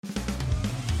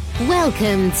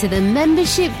Welcome to the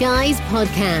Membership Guys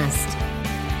podcast.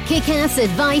 Kick-ass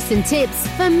advice and tips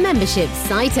for membership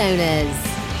site owners.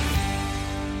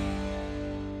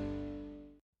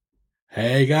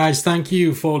 Hey guys, thank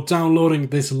you for downloading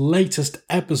this latest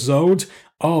episode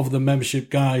of the Membership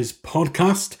Guys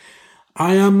podcast.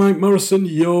 I am Mike Morrison,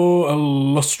 your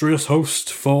illustrious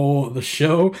host for the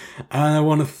show, and I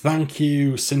want to thank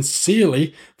you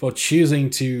sincerely for choosing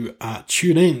to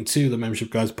tune in to the Membership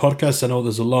Guys podcast. I know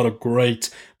there's a lot of great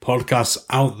podcasts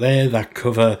out there that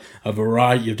cover a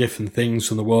variety of different things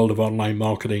from the world of online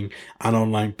marketing and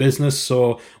online business,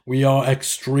 so we are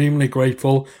extremely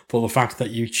grateful for the fact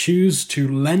that you choose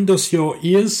to lend us your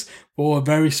ears for a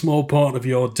very small part of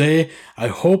your day. I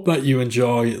hope that you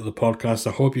enjoy the podcast.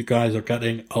 I hope you guys are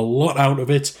getting a lot out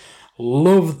of it.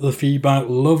 Love the feedback,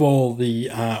 love all the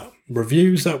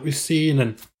reviews that we've seen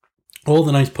and all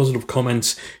the nice positive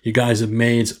comments you guys have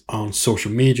made on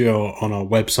social media or on our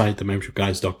website,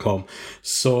 themembershipguys.com.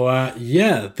 So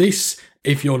this,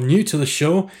 if you're new to the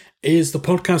show, is the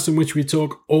podcast in which we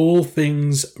talk all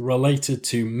things related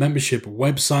to membership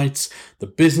websites, the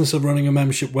business of running a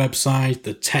membership website,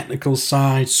 the technical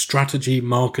side, strategy,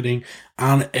 marketing,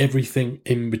 and everything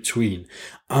in between.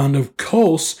 And of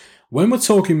course, when we're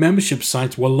talking membership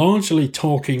sites, we're largely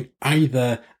talking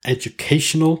either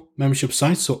educational membership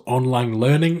sites, so online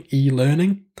learning,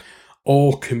 e-learning,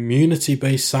 or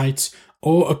community-based sites,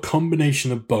 or a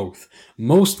combination of both.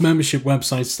 Most membership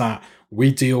websites that we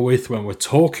deal with when we're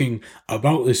talking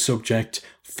about this subject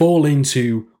fall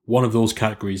into one of those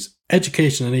categories: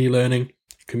 education and e-learning,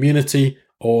 community,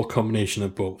 or combination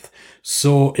of both.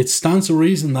 So it stands to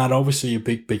reason that obviously a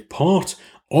big part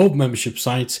of membership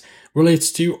sites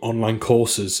relates to online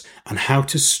courses and how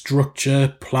to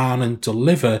structure, plan, and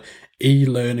deliver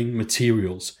e-learning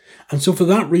materials. And so for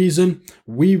that reason,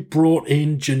 we brought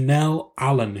in Janelle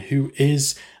Allen, who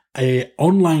is an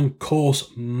online course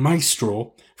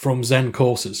maestro from Zen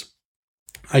Courses.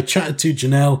 I chatted to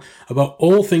Janelle about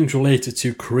all things related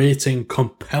to creating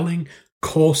compelling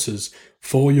courses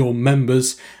for your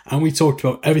members, and we talked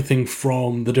about everything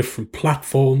from the different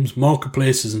platforms,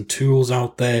 marketplaces and tools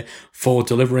out there for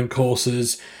delivering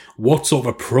courses, what sort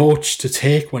of approach to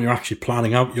take when you're actually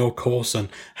planning out your course and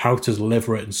how to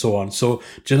deliver it and so on. So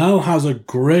Janelle has a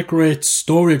great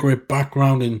story, a great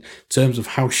background in terms of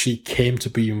how she came to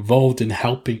be involved in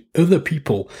helping other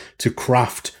people to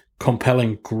craft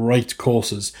compelling, great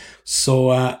courses.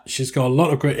 So she's got a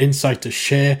lot of great insight to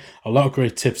share, a lot of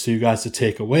great tips for you guys to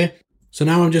take away. So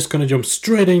now I'm just going to jump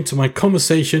straight into my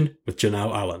conversation with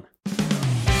Janelle Allen.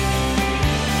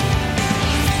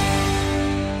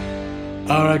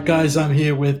 All right, guys, I'm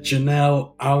here with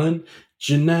Janelle Allen.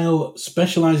 Janelle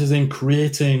specializes in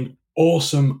creating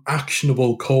awesome,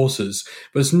 actionable courses,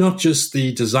 but it's not just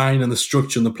the design and the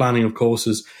structure and the planning of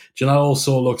courses. Janelle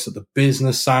also looks at the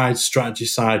business side, strategy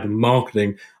side, and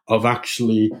marketing of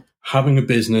actually having a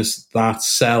business that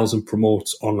sells and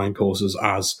promotes online courses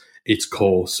as its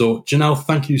core. So Janelle,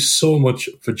 thank you so much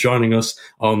for joining us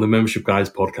on the Membership Guys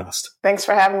podcast. Thanks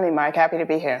for having me, Mike. Happy to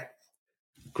be here.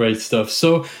 Great stuff.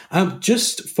 So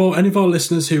just for any of our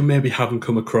listeners who maybe haven't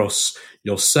come across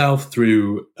yourself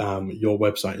through your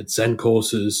website at Zen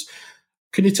Courses,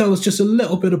 can you tell us just a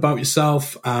little bit about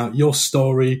yourself, your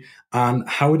story, and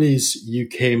how it is you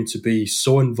came to be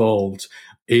so involved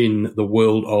in the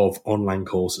world of online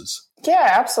courses? Yeah,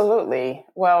 absolutely.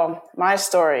 Well, my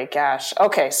story, gosh.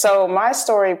 Okay, so my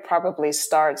story probably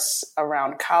starts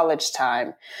around college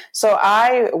time. So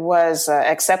I was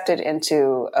accepted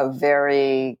into a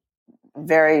very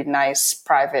nice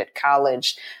private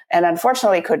college, and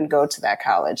unfortunately couldn't go to that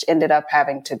college. Ended up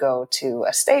having to go to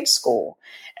a state school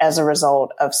as a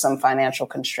result of some financial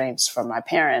constraints from my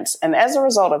parents. And as a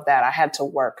result of that, I had to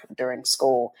work during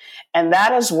school. And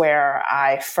that is where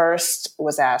I first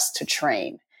was asked to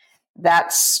train.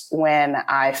 That's when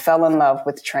I fell in love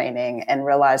with training and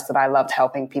realized that I loved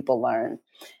helping people learn.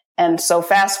 And so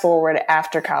fast forward,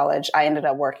 after college, I ended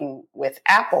up working with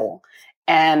Apple,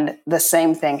 and the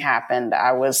same thing happened.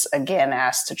 I was again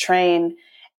asked to train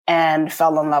and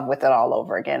fell in love with it all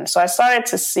over again. So I started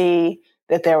to see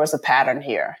that there was a pattern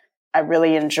here. I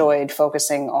really enjoyed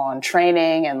focusing on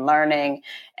training and learning.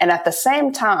 And at the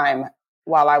same time,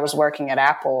 while I was working at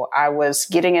Apple, I was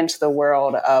getting into the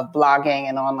world of blogging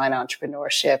and online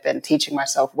entrepreneurship and teaching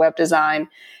myself web design.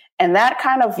 And that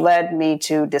kind of led me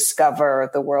to discover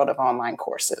the world of online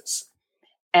courses.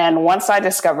 And once I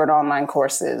discovered online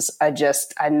courses,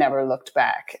 I never looked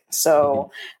back.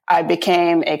 So I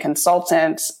became a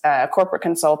consultant, a corporate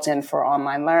consultant for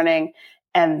online learning.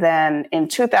 And then in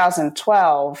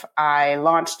 2012, I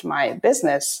launched my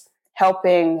business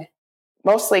helping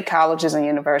mostly colleges and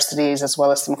universities, as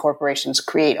well as some corporations,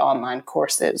 create online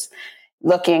courses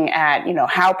looking at,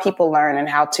 how people learn and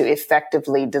how to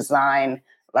effectively design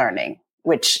learning,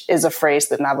 which is a phrase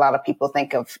that not a lot of people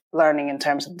think of learning in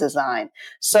terms of design.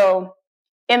 So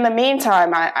in the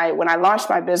meantime, I when I launched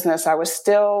my business, I was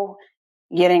still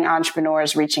getting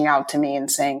entrepreneurs reaching out to me and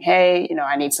saying, hey,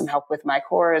 I need some help with my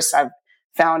course. I've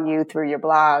found you through your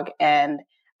blog. And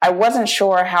I wasn't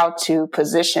sure how to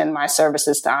position my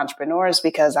services to entrepreneurs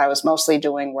because I was mostly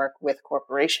doing work with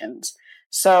corporations.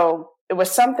 So it was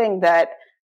something that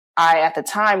I, at the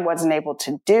time, wasn't able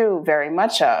to do very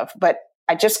much of, but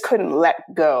I just couldn't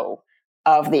let go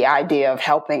of the idea of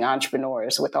helping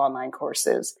entrepreneurs with online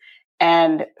courses.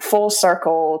 And full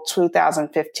circle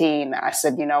 2015, I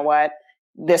said, you know what?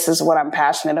 This is what I'm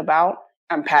passionate about.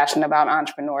 I'm passionate about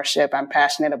entrepreneurship. I'm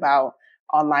passionate about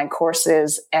online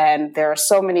courses. And there are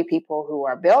so many people who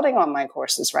are building online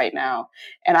courses right now.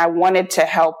 And I wanted to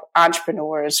help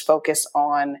entrepreneurs focus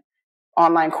on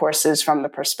online courses from the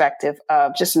perspective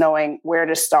of just knowing where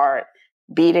to start,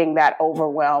 beating that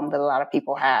overwhelm that a lot of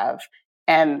people have,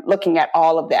 and looking at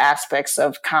all of the aspects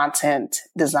of content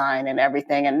design and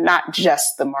everything, and not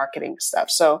just the marketing stuff.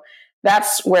 So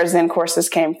that's where Zen Courses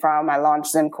came from. I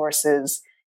launched Zen Courses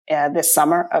this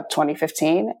summer of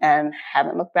 2015 and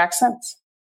haven't looked back since.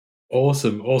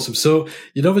 Awesome. So,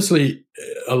 obviously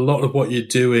a lot of what you're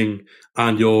doing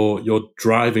and your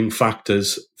driving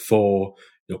factors for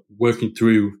working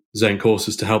through Zen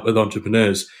Courses to help other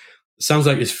entrepreneurs sounds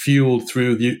like it's fueled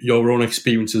through your own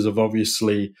experiences of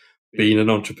obviously being an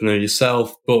entrepreneur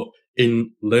yourself, but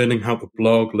in learning how to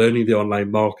blog, learning the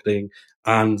online marketing,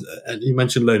 and you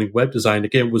mentioned learning web design.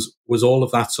 Again, was all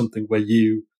of that something where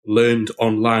you learned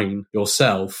online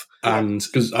yourself? And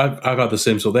because I've had the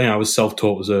same sort of thing, I was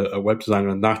self-taught as a web designer,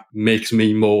 and that makes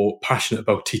me more passionate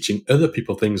about teaching other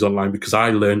people things online because I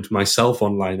learned myself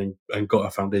online and got a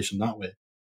foundation that way.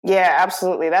 Yeah,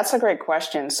 absolutely. That's a great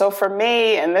question. So for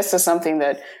me, and this is something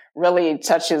that really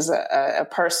touches a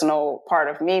personal part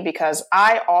of me, because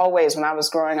when I was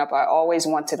growing up, I always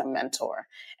wanted a mentor.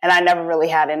 And I never really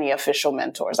had any official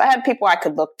mentors. I had people I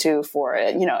could look to for,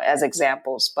 as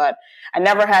examples, but I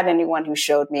never had anyone who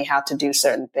showed me how to do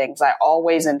certain things. I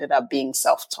always ended up being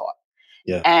self-taught.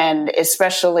 Yeah. And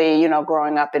especially,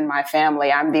 growing up in my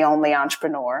family, I'm the only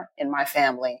entrepreneur in my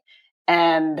family.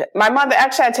 And my mother,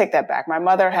 actually, I take that back. My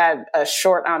mother had a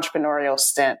short entrepreneurial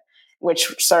stint, which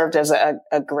served as a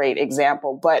great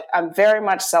example, but I'm very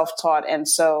much self-taught. And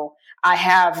so I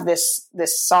have this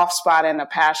soft spot and a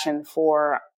passion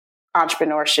for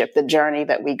entrepreneurship, the journey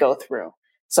that we go through.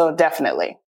 So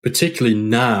definitely. Particularly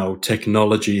now,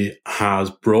 technology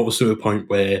has brought us to a point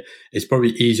where it's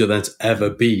probably easier than it's ever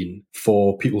been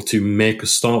for people to make a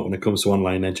start when it comes to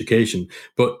online education.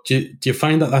 But do you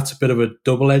find that that's a bit of a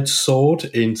double-edged sword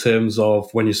in terms of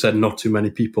when you said not too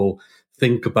many people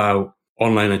think about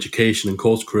online education and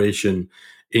course creation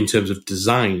in terms of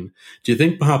design? Do you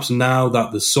think perhaps now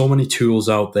that there's so many tools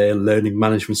out there, learning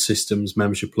management systems,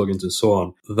 membership plugins and so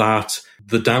on, that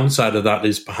the downside of that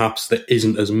is perhaps there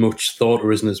isn't as much thought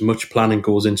or isn't as much planning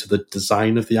goes into the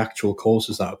design of the actual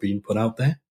courses that are being put out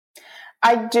there?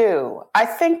 I do. I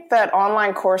think that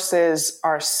online courses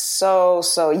are so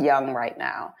young right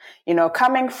now.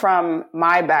 Coming from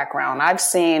my background, I've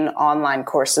seen online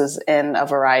courses in a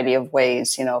variety of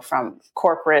ways, from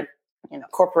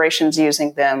corporations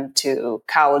using them to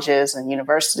colleges and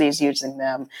universities using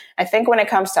them. I think when it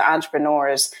comes to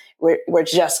entrepreneurs, we're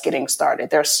just getting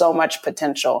started. There's so much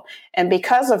potential. And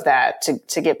because of that,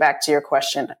 to get back to your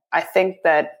question, I think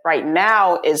that right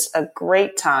now is a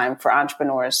great time for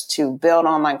entrepreneurs to build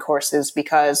online courses,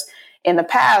 because in the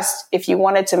past, if you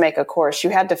wanted to make a course, you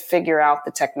had to figure out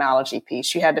the technology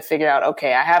piece. You had to figure out,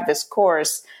 okay, I have this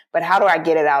course, but how do I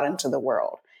get it out into the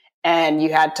world? And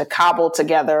you had to cobble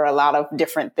together a lot of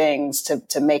different things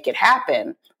to make it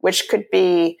happen, which could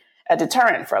be a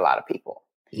deterrent for a lot of people.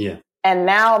 Yeah. And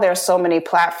now there's so many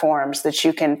platforms that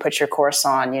you can put your course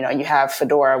on. You have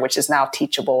Fedora, which is now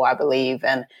Teachable, I believe,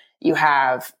 and you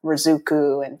have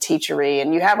Rizuku and Teachery,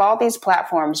 and you have all these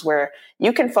platforms where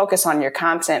you can focus on your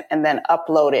content and then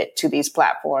upload it to these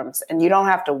platforms. And you don't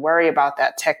have to worry about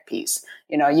that tech piece.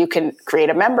 You can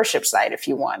create a membership site if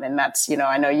you want. And that's,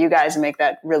 I know you guys make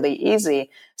that really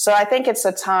easy. So I think it's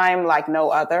a time like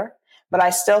no other, but I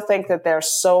still think that there's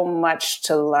so much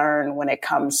to learn when it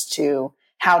comes to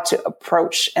how to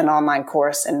approach an online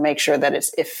course and make sure that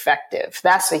it's effective.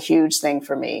 That's a huge thing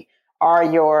for me. Are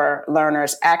your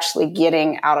learners actually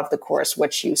getting out of the course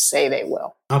what you say they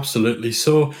will? Absolutely.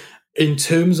 So in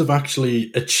terms of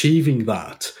actually achieving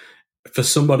that, for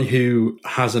somebody who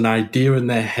has an idea in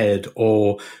their head,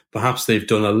 or perhaps they've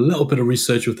done a little bit of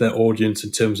research with their audience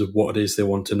in terms of what it is they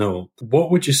want to know,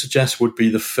 what would you suggest would be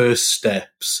the first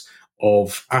steps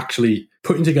of actually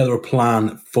putting together a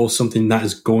plan for something that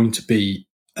is going to be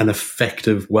an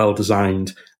effective,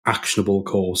 well-designed, actionable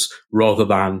course, rather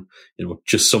than,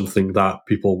 just something that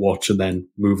people watch and then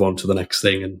move on to the next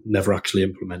thing and never actually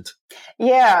implement?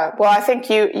 Yeah, well, I think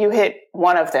you hit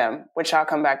one of them, which I'll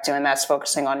come back to, and that's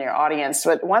focusing on your audience.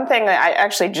 But one thing that I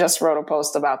actually just wrote a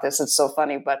post about this, it's so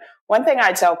funny, but one thing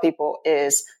I tell people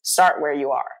is start where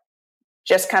you are.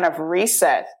 Just kind of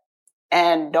reset.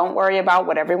 And don't worry about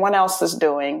what everyone else is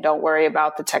doing. Don't worry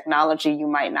about the technology you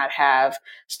might not have.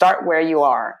 Start where you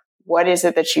are. What is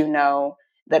it that you know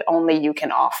that only you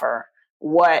can offer?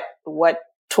 What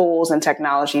tools and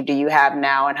technology do you have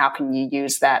now, and how can you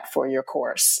use that for your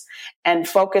course? And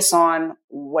focus on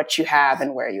what you have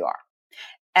and where you are.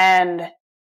 And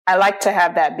I like to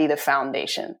have that be the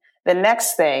foundation. The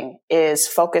next thing is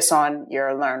focus on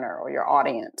your learner or your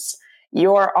audience.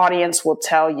 Your audience will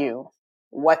tell you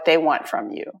what they want from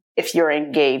you if you're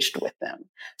engaged with them.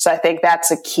 So I think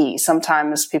that's a key.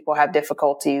 Sometimes people have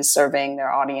difficulties surveying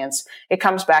their audience. It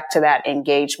comes back to that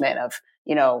engagement of,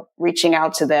 reaching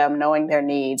out to them, knowing their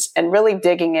needs, and really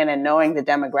digging in and knowing the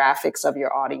demographics of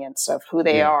your audience, of who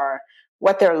they are,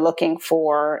 what they're looking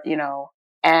for,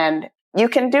 and you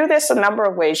can do this a number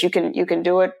of ways. You can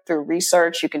do it through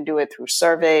research. You can do it through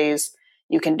surveys.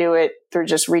 You can do it through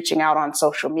just reaching out on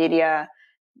social media.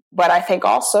 But I think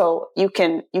also you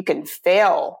can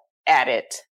fail at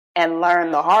it and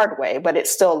learn the hard way, but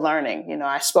it's still learning.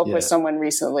 I spoke with someone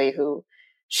recently who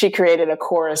she created a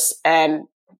course, and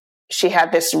she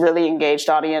had this really engaged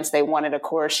audience. They wanted a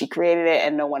course. She created it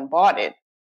and no one bought it.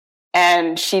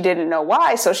 And she didn't know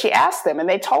why. So she asked them, and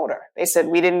they told her. They said,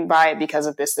 we didn't buy it because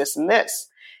of this, this, and this.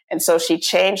 And so she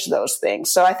changed those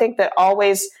things. So I think that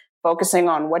always focusing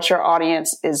on what your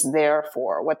audience is there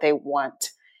for, what they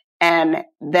want, and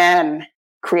then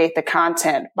create the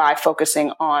content by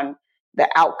focusing on the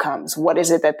outcomes. What is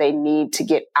it that they need to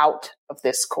get out of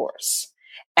this course?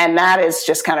 And that is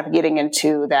just kind of getting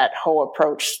into that whole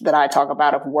approach that I talk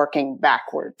about of working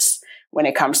backwards when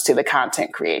it comes to the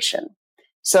content creation.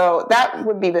 So that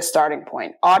would be the starting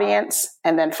point: audience,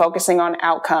 and then focusing on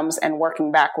outcomes and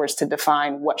working backwards to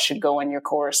define what should go in your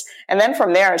course. And then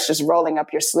from there, it's just rolling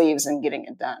up your sleeves and getting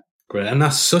it done. Great. And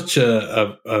that's such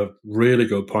a really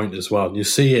good point as well. And you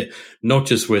see it not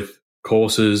just with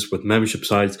courses, with membership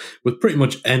sites, with pretty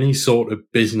much any sort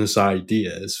of business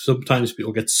ideas. Sometimes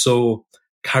people get so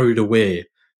carried away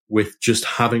with just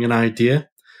having an idea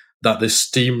that they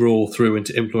steamroll through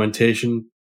into implementation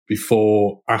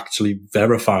before actually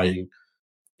verifying,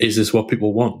 is this what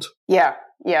people want? Yeah,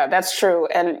 that's true.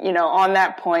 And, on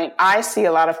that point, I see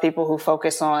a lot of people who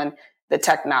focus on the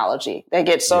technology. They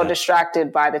get so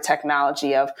distracted by the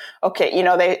technology of,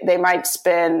 they might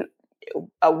spend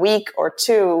a week or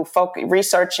two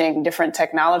researching different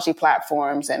technology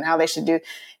platforms and how they should do.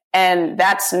 And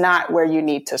that's not where you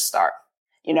need to start.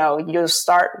 You'll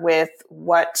start with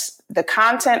what the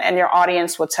content, and your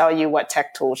audience will tell you what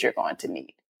tech tools you're going to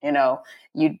need.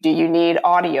 Do you need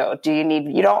audio?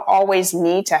 You don't always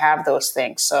need to have those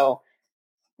things. So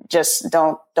just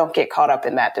don't get caught up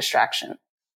in that distraction.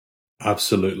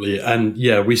 Absolutely. And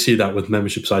we see that with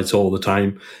membership sites all the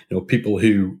time. People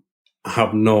who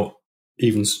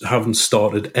haven't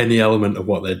started any element of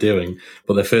what they're doing,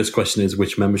 but their first question is,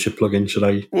 which membership plugin should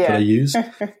I use?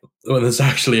 Well, there's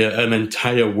actually an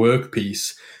entire work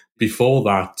piece before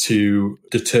that to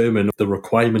determine the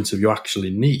requirements of you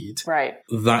actually need, right,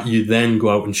 that you then go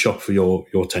out and shop for your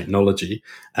technology.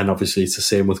 And obviously it's the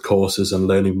same with courses and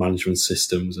learning management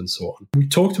systems and so on. We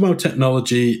talked about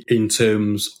technology in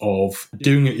terms of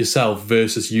doing it yourself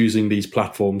versus using these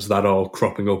platforms that are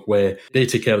cropping up where they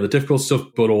take care of the difficult stuff,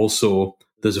 but also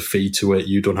there's a fee to it,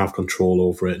 you don't have control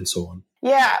over it and so on.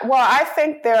 Yeah, well, I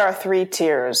think there are 3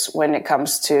 tiers when it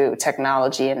comes to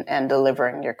technology and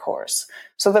delivering your course.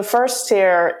 So the first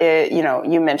tier is,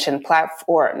 you mentioned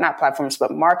not platforms, but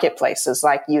marketplaces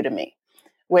like Udemy,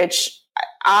 which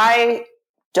I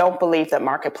don't believe that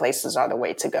marketplaces are the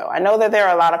way to go. I know that there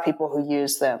are a lot of people who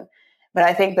use them, but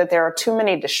I think that there are too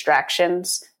many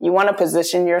distractions. You want to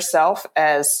position yourself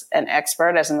as an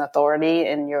expert, as an authority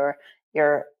in your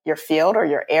field or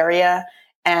your area.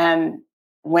 And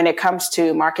when it comes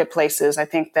to marketplaces, I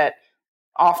think that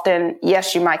often,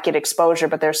 yes, you might get exposure,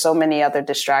 but there's so many other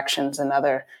distractions and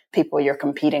other people you're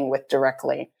competing with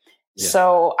directly. Yeah.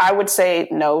 So I would say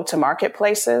no to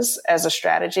marketplaces as a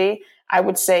strategy. I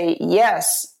would say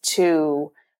yes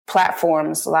to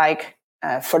platforms like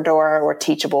Fedora or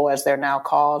Teachable, as they're now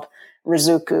called,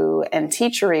 Rizuku, and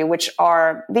Teachery,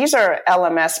 these are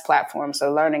LMS platforms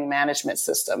or learning management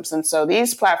systems. And so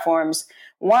these platforms,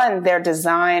 one, they're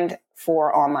designed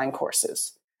for online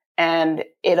courses. And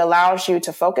it allows you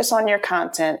to focus on your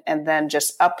content and then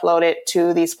just upload it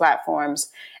to these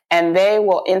platforms. And they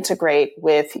will integrate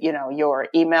with, your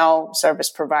email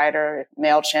service provider,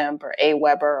 MailChimp or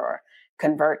Aweber or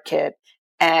ConvertKit,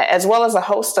 as well as a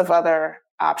host of other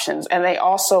options. And they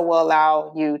also will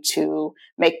allow you to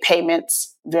make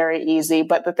payments very easy.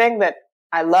 But the thing that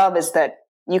I love is that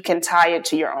you can tie it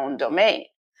to your own domain.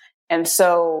 And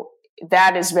so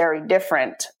that is very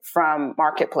different from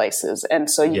marketplaces.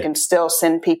 And so you can still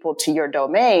send people to your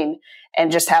domain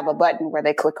and just have a button where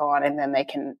they click on and then they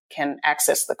can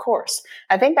access the course.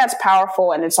 I think that's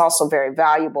powerful. And it's also very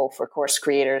valuable for course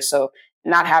creators. So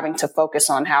not having to focus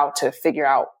on how to figure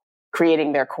out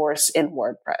creating their course in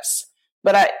WordPress.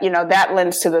 But that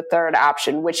lends to the third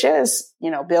option, which is,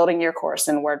 building your course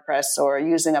in WordPress or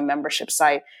using a membership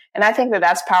site. And I think that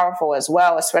that's powerful as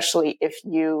well, especially if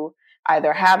you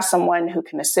either have someone who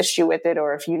can assist you with it,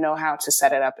 or if you know how to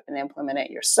set it up and implement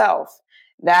it yourself.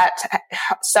 That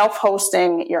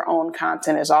self-hosting your own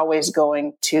content is always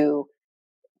going to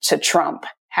trump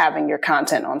having your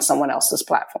content on someone else's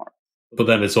platform. But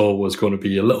then it's always going to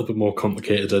be a little bit more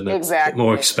complicated and exactly.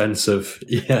 more expensive.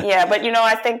 Yeah, but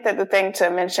I think that the thing to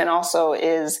mention also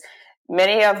is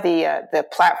many of the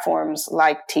platforms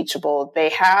like Teachable, they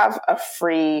have a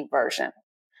free version.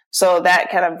 So that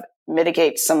kind of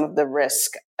mitigates some of the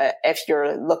risk. If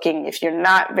you're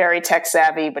not very tech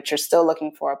savvy, but you're still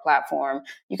looking for a platform,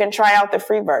 you can try out the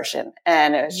free version.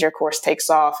 And as your course takes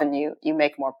off and you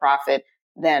make more profit,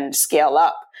 then scale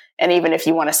up. And even if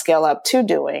you want to scale up to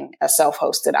doing a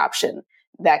self-hosted option,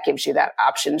 that gives you that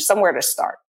option, somewhere to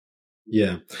start.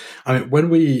 Yeah. I mean, when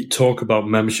we talk about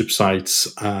membership sites,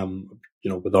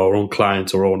 with our own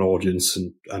clients, our own audience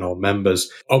and our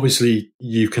members, obviously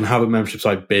you can have a membership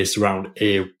site based around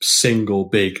a single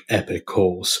big epic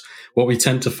course. What we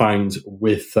tend to find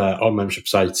with our membership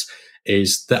sites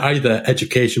is they're either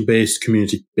education-based,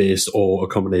 community-based, or a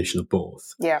combination of both.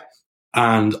 Yeah.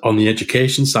 And on the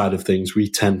education side of things, we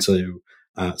tend to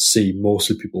see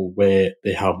mostly people where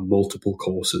they have multiple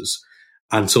courses.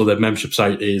 And so their membership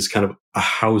site is kind of a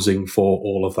housing for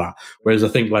all of that. Whereas I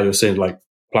think, like you're saying, like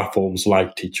platforms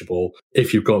like Teachable,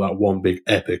 if you've got that one big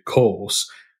epic course,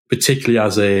 particularly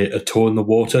as a toe in the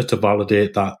water to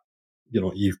validate that,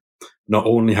 you not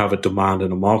only have a demand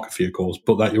and a market for your course,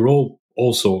 but that you're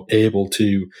also able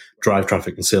to drive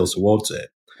traffic and sales towards it.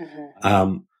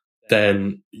 Mm-hmm.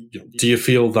 Then do you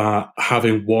feel that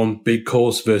having one big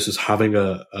course versus having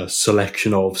a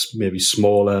selection of maybe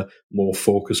smaller, more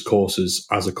focused courses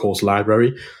as a course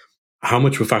library, how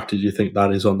much of a factor do you think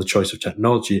that is on the choice of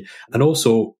technology? And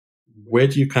also, where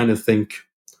do you kind of think,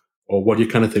 or what do you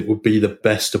kind of think would be the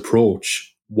best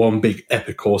approach? One big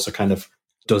epic course that kind of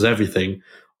does everything,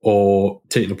 or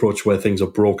take an approach where things are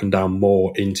broken down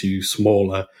more into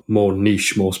smaller, more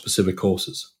niche, more specific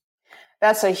courses?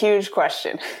 That's a huge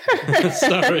question.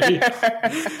 Sorry.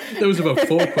 There was about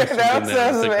 4 questions in there,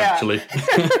 I think, actually.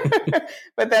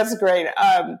 But that's great.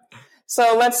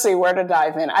 So let's see where to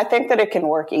dive in. I think that it can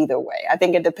work either way. I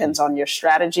think it depends on your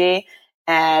strategy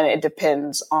and it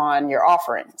depends on your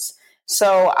offerings.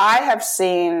 So I have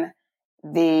seen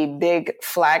the big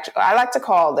I like to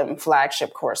call them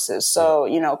flagship courses. So,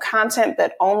 content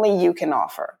that only you can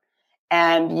offer.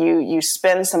 And you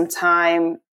spend some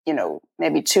time,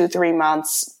 maybe 2-3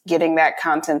 months getting that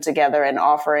content together and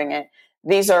offering it.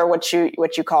 These are what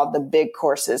you call the big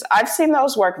courses. I've seen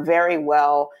those work very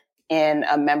well in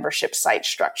a membership site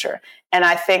structure. And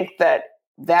I think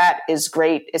that is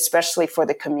great, especially for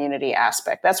the community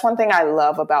aspect. That's one thing I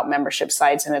love about membership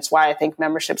sites. And it's why I think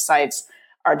membership sites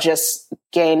are just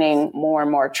gaining more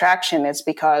and more traction. It's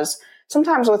because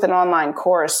sometimes with an online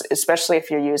course, especially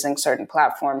if you're using certain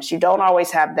platforms, you don't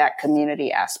always have that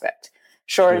community aspect.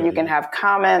 Sure, you can have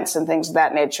comments and things of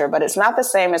that nature, but it's not the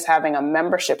same as having a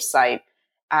membership site.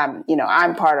 I'm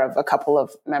part of a couple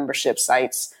of membership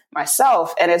sites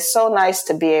myself, and it's so nice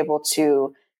to be able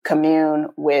to commune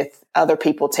with other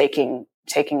people taking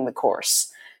the course.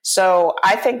 So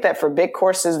I think that for big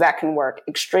courses, that can work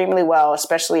extremely well,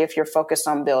 especially if you're focused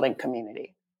on building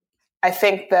community. I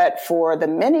think that for the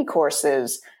mini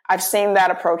courses, I've seen that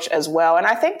approach as well. And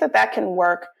I think that can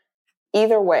work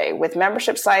either way. With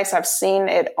membership sites, I've seen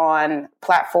it on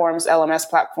platforms, LMS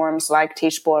platforms like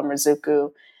Teachable and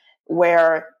Rizuku,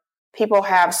 where people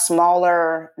have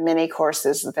smaller mini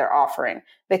courses that they're offering.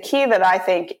 The key that I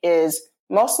think is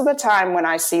most of the time when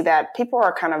I see that, people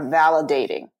are kind of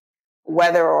validating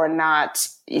whether or not,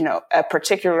 a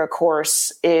particular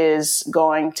course is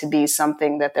going to be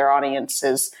something that their audience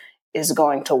is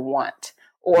going to want,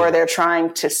 or they're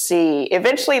trying to see,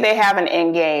 eventually they have an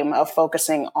end game of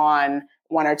focusing on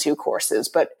one or two courses.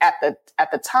 But at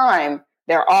the time,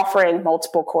 they're offering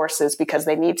multiple courses because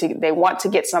they want to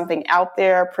get something out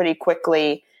there pretty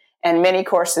quickly. And many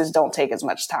courses don't take as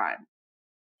much time.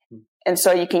 And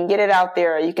so you can get it out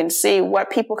there. You can see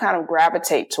what people kind of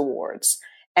gravitate towards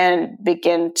and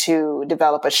begin to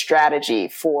develop a strategy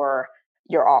for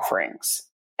your offerings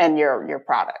and your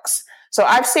products. So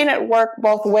I've seen it work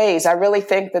both ways. I really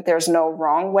think that there's no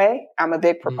wrong way. I'm a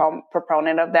big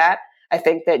proponent of that. I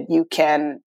think that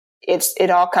it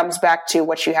all comes back to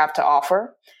what you have to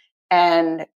offer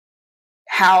and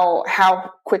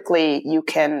how quickly you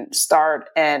can start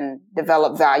and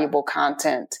develop valuable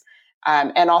content.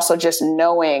 And also just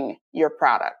knowing your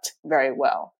product very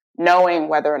well, knowing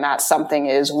whether or not something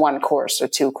is one course or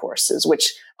two courses,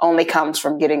 which only comes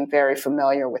from getting very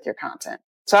familiar with your content.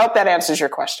 So I hope that answers your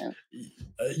question.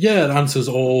 Yeah, it answers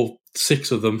all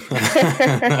 6 of them.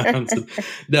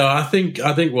 No, I think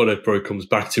what it probably comes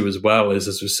back to as well is,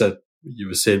 as you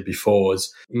were saying before,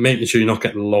 is making sure you're not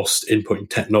getting lost inputting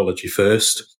technology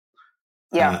first.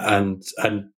 Yeah.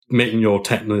 And making your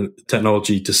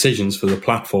technology decisions for the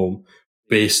platform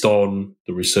based on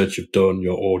the research you've done,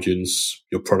 your audience,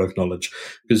 your product knowledge.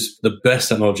 Because the best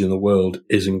technology in the world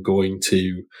isn't going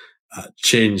to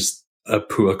change a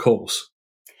poor course.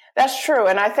 That's true.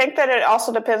 And I think that it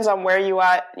also depends on where you're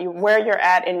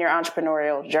at in your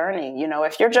entrepreneurial journey.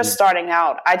 If you're just starting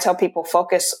out, I tell people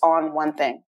focus on one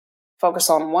thing, focus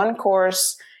on one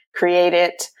course, create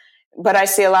it. But I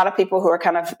see a lot of people who are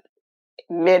kind of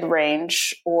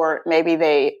mid-range, or maybe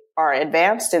they are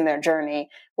advanced in their journey,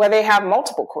 where they have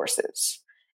multiple courses,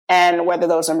 and whether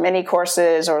those are mini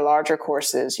courses or larger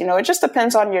courses, it just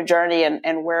depends on your journey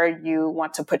and where you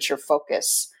want to put your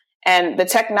focus. And the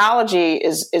technology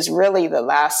is really the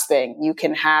last thing. You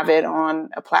can have it on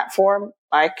a platform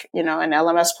like, an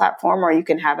LMS platform, or you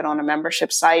can have it on a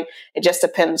membership site. It just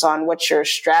depends on what your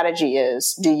strategy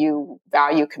is. Do you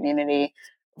value community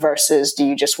versus do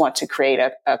you just want to create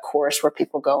a course where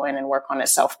people go in and work on it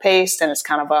self-paced and it's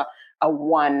kind of a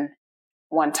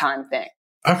one-time thing?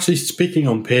 Actually, speaking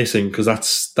on pacing, because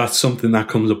that's something that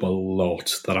comes up a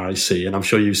lot that I see, and I'm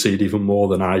sure you see it even more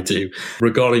than I do,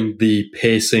 regarding the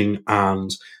pacing and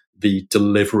the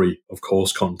delivery of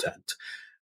course content.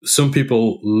 Some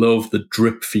people love the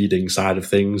drip feeding side of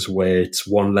things, where it's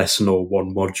one lesson or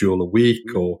one module a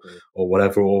week or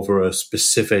whatever over a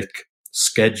specific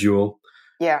schedule.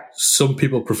 Yeah. Some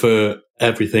people prefer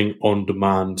everything on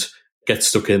demand, get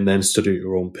stuck in, then study at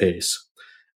your own pace.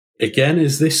 Again,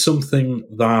 is this something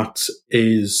that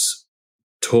is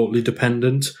totally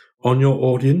dependent on your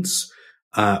audience?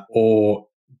 Or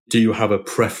do you have a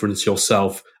preference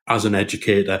yourself as an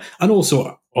educator? And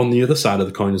also on the other side of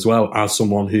the coin as well, as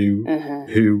someone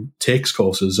who takes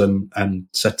courses and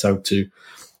sets out to,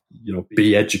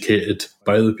 be educated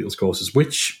by other people's courses.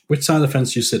 Which side of the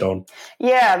fence do you sit on?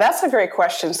 Yeah, that's a great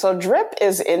question. So drip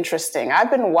is interesting.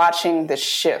 I've been watching the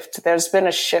shift. There's been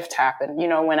a shift happen.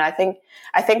 When I think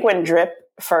when drip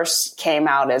first came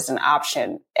out as an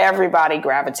option, everybody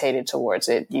gravitated towards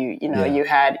it. You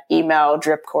had email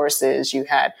drip courses, you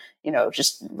had,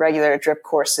 just regular drip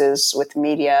courses with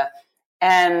media.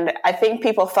 And I think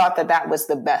people thought that was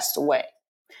the best way.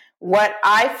 What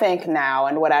I think now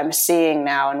and what I'm seeing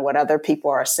now and what other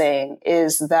people are saying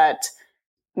is that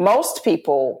most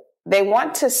people, they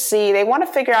want to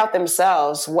figure out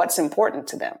themselves what's important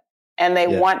to them. And they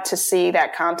want to see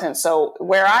that content. So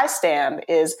where I stand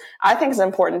is I think it's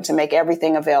important to make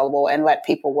everything available and let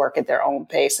people work at their own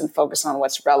pace and focus on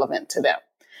what's relevant to them.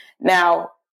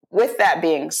 Now, with that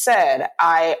being said,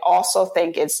 I also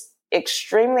think it's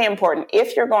extremely important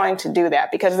if you're going to do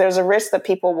that, because there's a risk that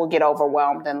people will get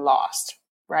overwhelmed and lost,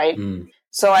 right?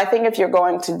 So I think if you're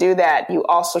going to do that, you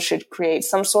also should create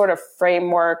some sort of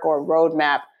framework or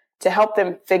roadmap to help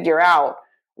them figure out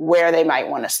where they might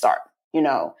want to start,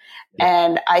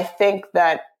 And I think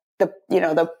that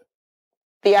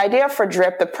the idea for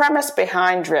drip, the premise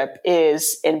behind drip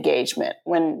is engagement.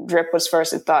 When drip was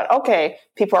first, it thought, okay,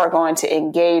 people are going to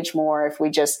engage more if we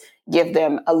just give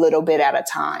them a little bit at a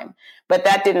time. But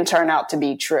that didn't turn out to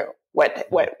be true.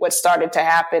 What started to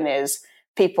happen is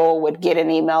people would get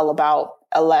an email about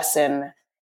a lesson,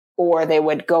 or they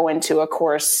would go into a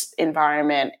course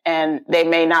environment and they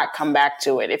may not come back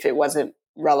to it if it wasn't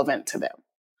relevant to them.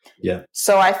 Yeah.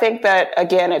 So I think that,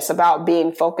 again, it's about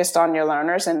being focused on your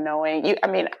learners and knowing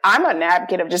I'm an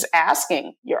advocate of just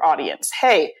asking your audience,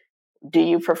 hey, do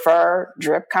you prefer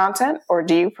drip content or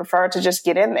do you prefer to just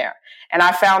get in there? And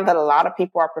I found that a lot of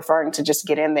people are preferring to just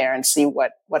get in there and see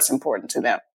what's important to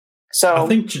them. So I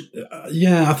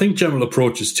think general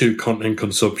approaches to content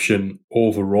consumption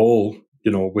overall,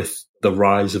 with the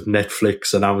rise of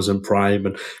Netflix and Amazon Prime,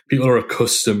 and people are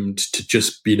accustomed to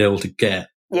just being able to get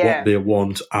what they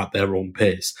want at their own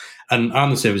pace. And I'm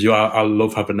the same as you. I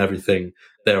love having everything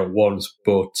there at once,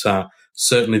 but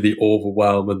certainly the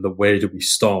overwhelm and the way that we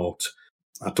start,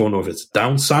 I don't know if it's a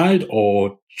downside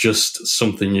or just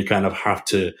something you kind of have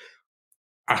to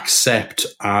accept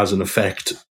as an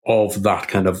effect of that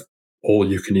kind of all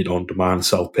you can eat on demand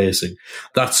self-pacing.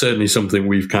 That's certainly something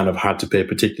we've kind of had to pay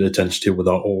particular attention to with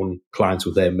our own clients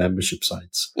with their membership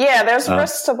sites. Yeah, there's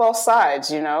risks to both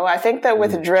sides, I think that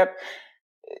with drip,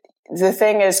 the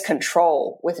thing is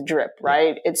control with drip,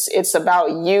 right? It's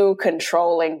about you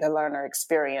controlling the learner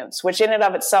experience, which in and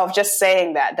of itself, just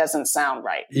saying that doesn't sound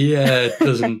right. Yeah, it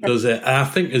doesn't, does it? And I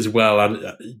think as well,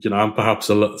 I'm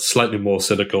perhaps slightly more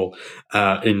cynical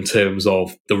in terms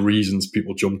of the reasons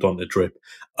people jumped onto drip.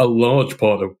 A large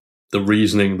part of the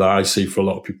reasoning that I see for a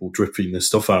lot of people drip feeding this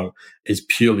stuff out is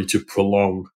purely to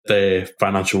prolong their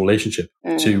financial relationship,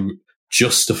 to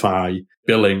justify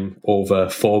billing over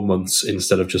 4 months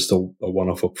instead of just a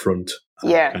one-off upfront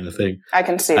kind of thing. I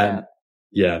can see that.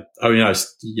 Yeah. I mean, I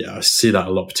see that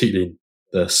a lot, particularly in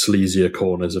the sleazier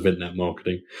corners of internet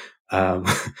marketing.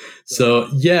 So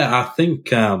yeah, I think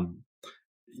the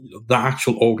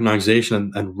actual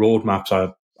organization and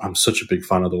roadmaps, I'm such a big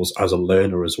fan of those as a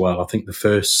learner as well. I think the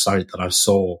first site that I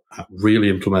saw really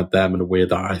implement them in a way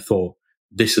that I thought,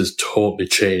 this has totally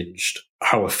changed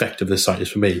how effective this site is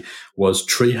for me, was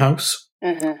Treehouse.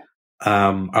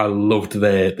 Mm-hmm. I loved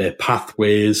their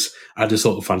pathways. I just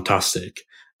thought they were fantastic.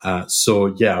 So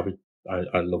yeah,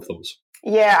 I love those.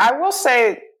 Yeah, I will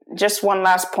say just one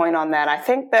last point on that. I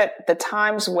think that the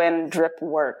times when drip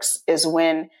works is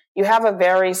when you have a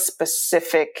very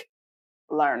specific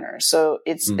learner. So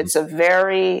it's a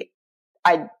very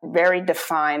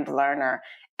defined learner.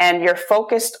 And you're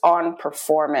focused on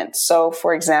performance. So,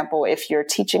 for example, if you're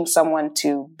teaching someone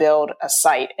to build a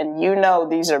site and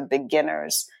these are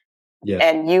beginners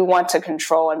and you want to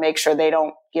control and make sure they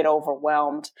don't get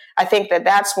overwhelmed, I think that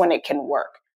that's when it can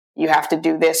work. You have to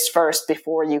do this first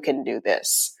before you can do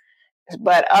this.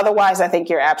 But otherwise, I think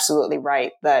you're absolutely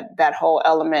right that whole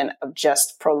element of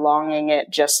just prolonging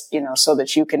it just, so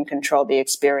that you can control the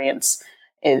experience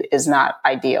is not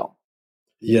ideal.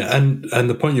 Yeah, and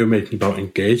the point you're making about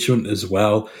engagement as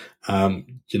well,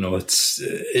 it's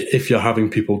if you're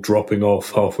having people dropping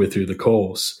off halfway through the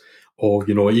course, or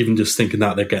even just thinking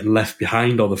that they're getting left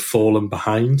behind or they've fallen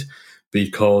behind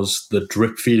because the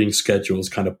drip feeding schedule is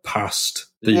kind of past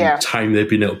the time they've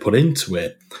been able to put into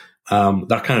it,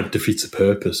 that kind of defeats the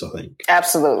purpose, I think.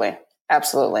 Absolutely.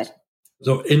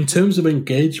 So in terms of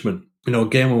engagement,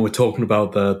 again, when we're talking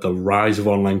about the rise of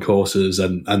online courses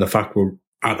and the fact we're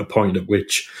at a point at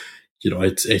which,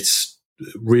 it's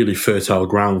really fertile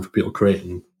ground for people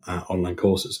creating online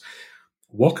courses.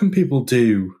 What can people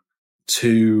do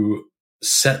to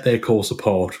set their course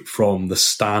apart from the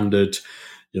standard,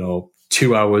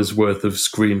 2 hours worth of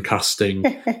screencasting,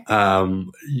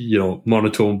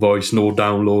 monotone voice, no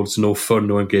downloads, no fun,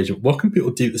 no engagement? What can people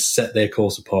do to set their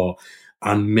course apart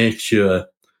and make sure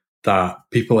that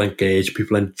people engage,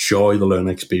 people enjoy the learning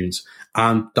experience,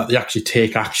 and that they actually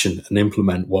take action and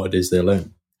implement what it is they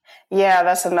learn? Yeah,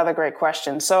 that's another great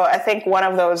question. So I think one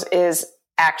of those is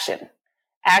action.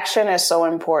 Action is so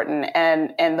important.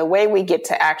 And the way we get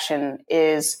to action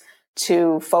is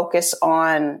to focus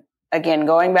on, again,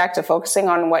 going back to focusing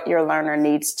on what your learner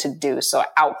needs to do. So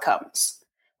outcomes.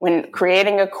 When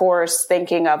creating a course,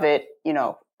 thinking of it,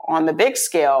 on the big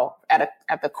scale at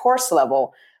the course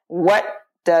level, what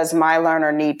does my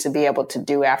learner need to be able to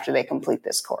do after they complete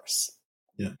this course?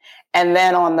 Yeah. And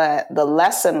then on the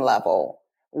lesson level,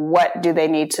 what do they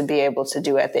need to be able to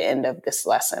do at the end of this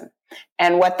lesson?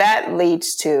 And what that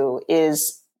leads to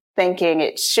is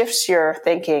it shifts your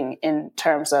thinking in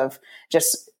terms of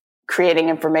just creating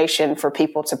information for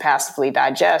people to passively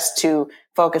digest to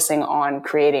focusing on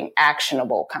creating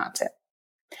actionable content.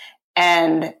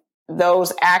 And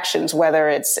those actions, whether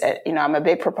it's, I'm a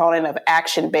big proponent of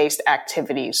action-based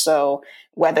activities. So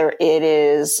whether it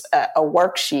is a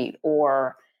worksheet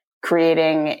or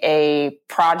creating a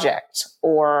project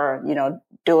or,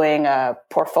 doing a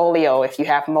portfolio, if you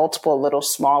have multiple little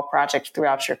small projects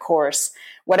throughout your course,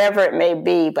 whatever it may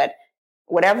be, but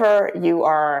whatever you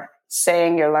are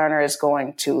saying your learner is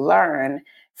going to learn,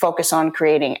 focus on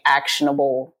creating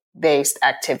actionable based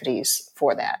activities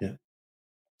for that. Yeah.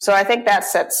 So I think that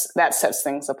sets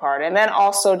things apart. And then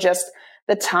also just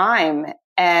the time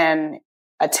and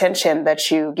attention that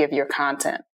you give your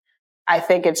content. I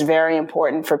think it's very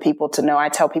important for people to know. I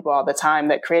tell people all the time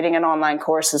that creating an online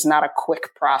course is not a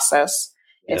quick process.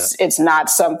 Yeah. It's not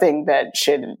something that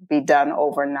should be done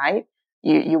overnight.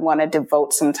 You want to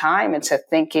devote some time into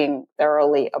thinking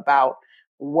thoroughly about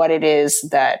what it is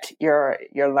that your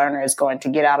learner is going to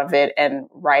get out of it, and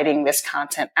writing this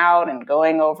content out and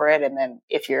going over it. And then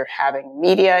if you're having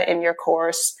media in your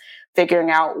course, figuring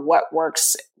out what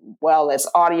works well as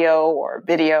audio or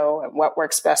video and what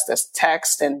works best as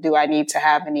text. And do I need to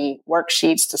have any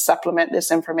worksheets to supplement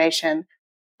this information?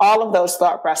 All of those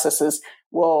thought processes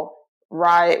will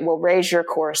raise your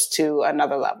course to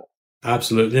another level.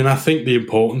 Absolutely. And I think the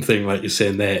important thing, like you're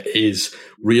saying there, is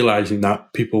realizing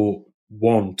that people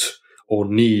want or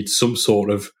need some sort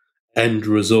of end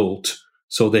result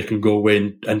so they can go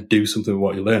in and do something with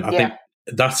what you learn. I think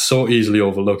that's so easily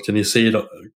overlooked, and you see it.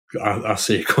 I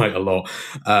see it quite a lot.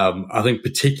 I think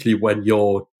particularly when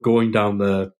you're going down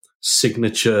the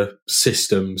signature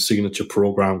system, signature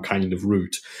program kind of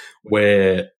route,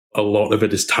 where a lot of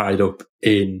it is tied up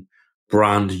in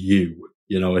brand you.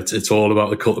 You know, it's all about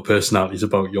the cult of personality. It's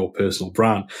about your personal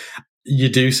brand. You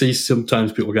do see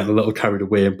sometimes people getting a little carried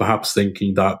away and perhaps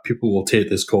thinking that people will take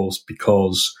this course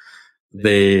because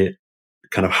they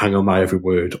kind of hang on my every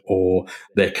word, or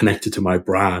they're connected to my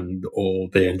brand, or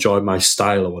they enjoy my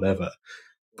style, or whatever.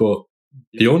 But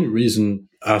the only reason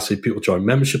I see people join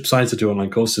membership sites or do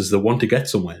online courses is they want to get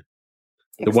somewhere.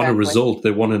 Exactly. They want a result.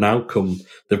 They want an outcome.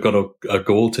 They've got a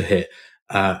goal to hit.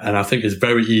 And I think it's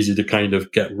very easy to kind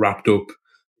of get wrapped up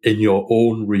in your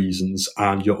own reasons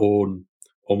and your own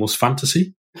almost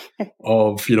fantasy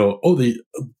of, the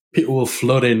people will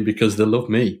flood in because they love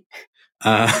me.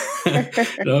 But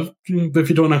if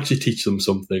you don't actually teach them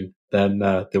something, then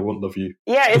they won't love you.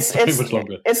 Yeah, it's much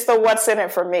longer. It's the what's in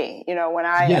it for me. When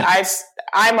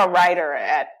I'm a writer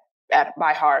at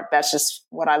my heart. That's just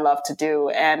what I love to do,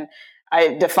 and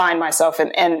I define myself.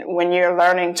 And when you're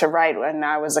learning to write, when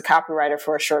I was a copywriter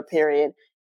for a short period,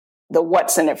 the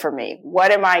what's in it for me.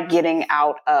 What am I getting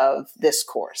out of this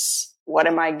course? What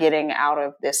am I getting out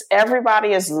of this?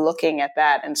 Everybody is looking at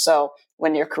that, and so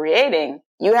when you're creating,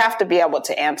 you have to be able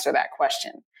to answer that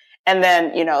question. And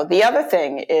then, the other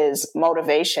thing is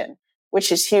motivation,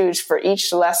 which is huge for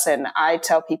each lesson. I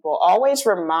tell people, always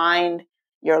remind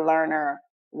your learner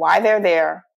why they're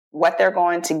there, what they're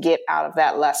going to get out of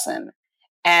that lesson.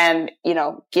 And,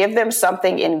 give them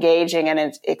something engaging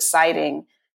and exciting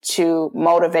to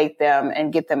motivate them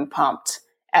and get them pumped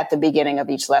at the beginning of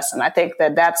each lesson. I think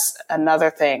that that's another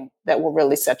thing that will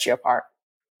really set you apart.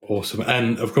 Awesome.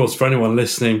 And of course, for anyone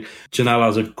listening, Janelle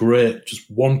has a great, just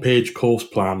one-page course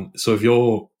plan. So if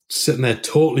you're sitting there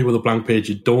totally with a blank page,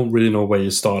 you don't really know where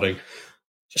you're starting,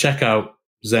 check out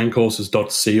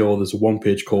zencourses.co. There's a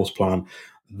one-page course plan.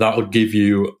 That'll give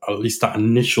you at least that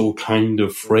initial kind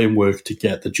of framework to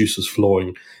get the juices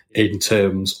flowing in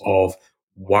terms of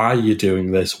why you're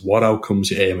doing this, what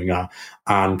outcomes you're aiming at,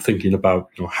 and thinking about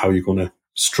how you're going to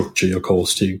structure your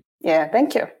course too. Yeah,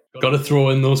 thank you. Got to throw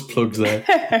in those plugs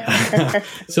there.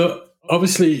 So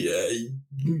obviously,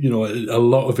 a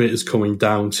lot of it is coming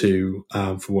down to,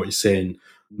 for what you're saying,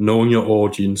 knowing your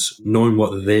audience, knowing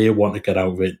what they want to get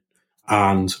out of it,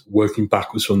 and working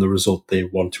backwards from the result they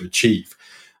want to achieve.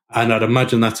 And I'd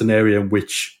imagine that's an area in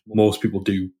which most people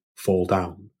do fall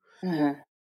down. Mm-hmm.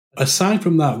 Aside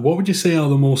from that, what would you say are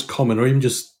the most common, or even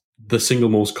just the single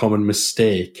most common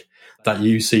mistake that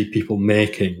you see people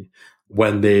making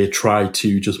when they try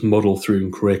to just muddle through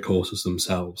and create courses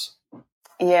themselves?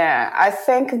 Yeah, I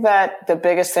think that the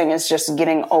biggest thing is just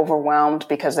getting overwhelmed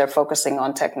because they're focusing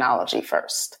on technology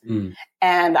first. Mm.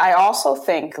 And I also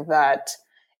think that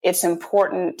it's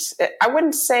important. I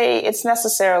wouldn't say it's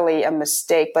necessarily a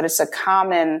mistake, but it's a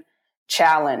common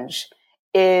challenge,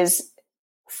 is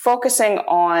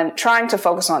trying to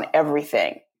focus on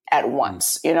everything at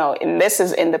once, and this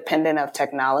is independent of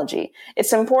technology.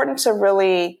 It's important to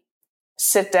really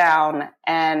sit down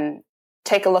and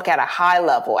take a look at a high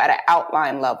level, at an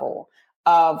outline level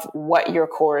of what your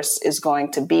course is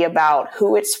going to be about,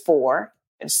 who it's for.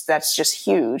 That's just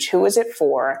huge. Who is it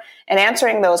for? And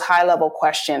answering those high level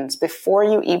questions before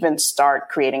you even start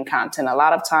creating content. A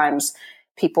lot of times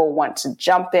people want to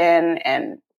jump in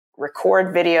and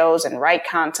record videos and write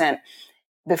content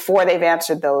before they've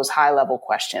answered those high level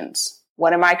questions.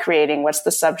 What am I creating? What's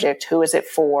the subject? Who is it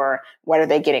for? What are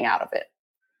they getting out of it?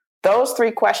 Those 3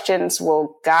 questions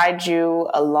will guide you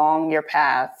along your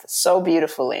path so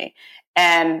beautifully.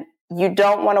 And you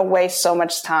don't want to waste so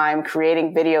much time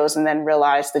creating videos and then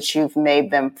realize that you've made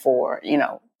them for,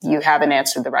 you haven't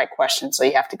answered the right question. So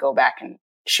you have to go back and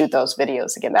shoot those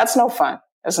videos again. That's no fun.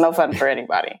 It's no fun for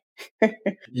anybody.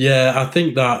 Yeah, I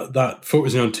think that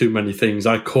focusing on too many things,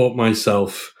 I caught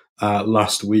myself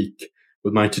last week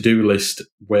with my to-do list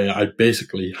where I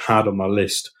basically had on my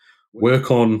list,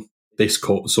 work on this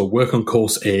course. So work on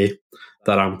course A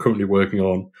that I'm currently working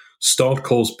on, start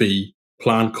course B,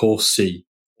 plan course C,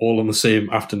 all on the same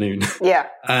afternoon. Yeah.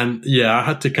 And yeah, I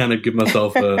had to kind of give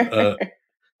myself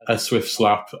a swift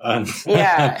slap and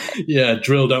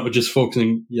drill down to just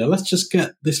focusing. Yeah, let's just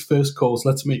get this first course.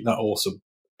 Let's make that awesome.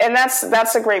 And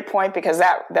that's a great point, because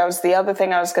that was the other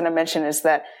thing I was going to mention, is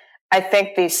that I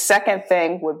think the second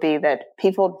thing would be that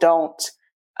people don't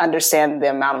understand the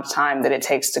amount of time that it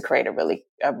takes to create a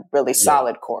really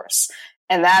solid course.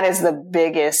 And that is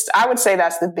I would say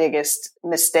that's the biggest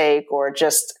mistake or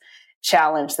just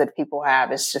challenge that people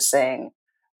have, is just saying,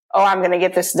 oh, I'm going to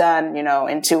get this done,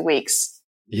 in 2 weeks.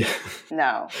 Yeah.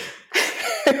 No.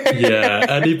 Yeah.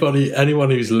 Anyone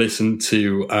who's listened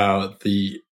to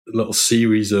the little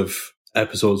series of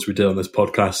episodes we did on this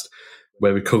podcast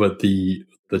where we covered the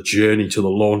journey to the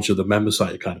launch of the Member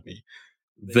Site Academy,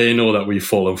 they know that we've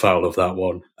fallen foul of that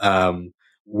one.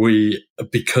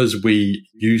 Because we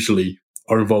usually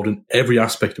are involved in every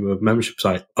aspect of a membership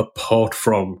site apart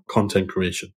from content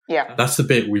creation. Yeah. That's the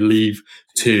bit we leave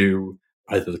to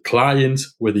either the client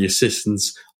with the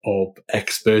assistance of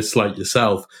experts like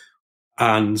yourself.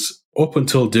 And up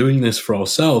until doing this for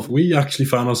ourselves, we actually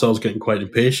found ourselves getting quite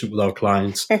impatient with our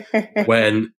clients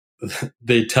when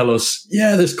they tell us,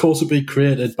 yeah, this course will be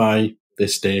created by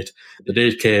this date. The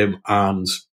date came and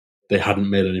they hadn't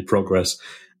made any progress.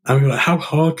 And we were like, how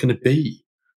hard can it be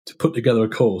to put together a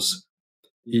course?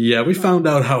 Yeah, we found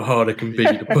out how hard it can be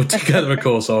to put together a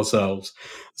course ourselves.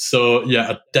 So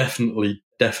yeah, I definitely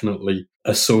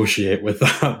associate with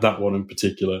that one in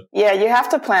particular. Yeah, you have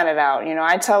to plan it out.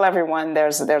 I tell everyone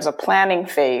there's a planning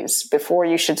phase before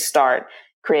you should start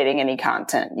creating any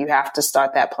content. You have to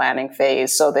start that planning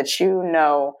phase so that you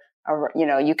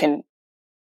can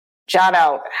jot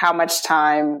out how much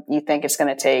time you think it's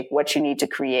going to take, what you need to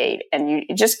create, and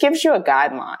it just gives you a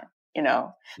guideline.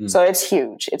 So it's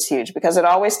huge. It's huge because it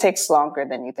always takes longer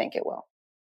than you think it will.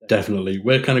 Definitely.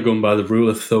 We're kind of going by the rule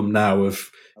of thumb now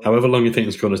of however long you think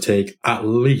it's going to take, at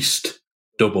least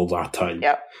double that time.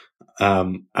 Yep.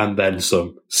 And then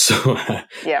some. So,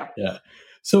 yeah.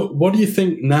 So what do you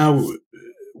think now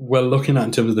we're looking at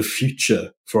in terms of the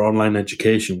future for online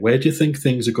education? Where do you think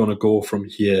things are going to go from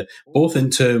here, both in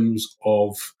terms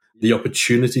of the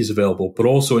opportunities available, but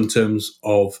also in terms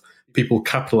of people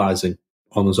capitalizing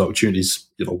on those opportunities,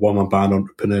 one-man band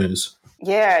entrepreneurs?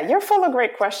 Yeah, you're full of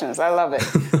great questions. I love it.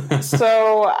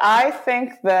 So I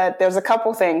think that there's a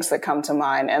couple things that come to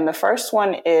mind. And the first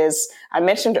one is, I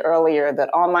mentioned earlier that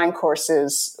online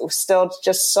courses are still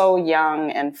just so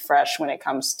young and fresh when it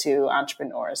comes to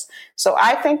entrepreneurs. So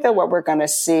I think that what we're going to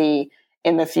see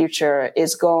in the future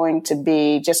is going to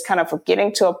be just kind of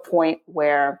getting to a point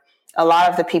where a lot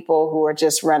of the people who are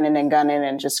just running and gunning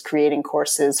and just creating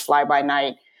courses fly by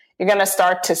night, you're going to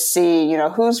start to see,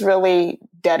 who's really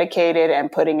dedicated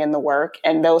and putting in the work.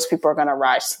 And those people are going to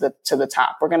rise to the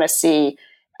top. We're going to see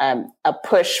a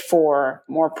push for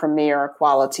more premier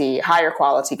quality, higher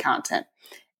quality content.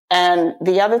 And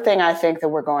the other thing I think that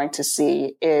we're going to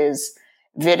see is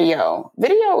video.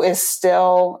 Video is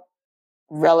still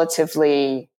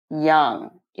relatively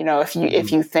young,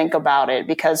 if you think about it,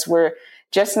 because we're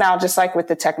just now, just like with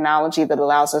the technology that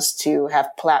allows us to have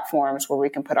platforms where we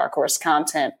can put our course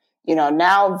content,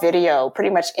 now video,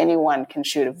 pretty much anyone can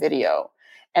shoot a video.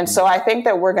 And so I think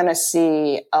that we're going to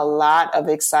see a lot of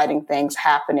exciting things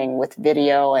happening with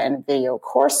video and video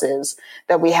courses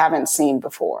that we haven't seen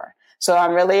before. So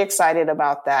I'm really excited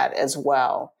about that as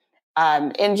well.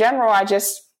 In general, I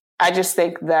just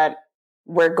think that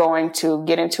we're going to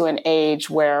get into an age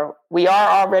where we are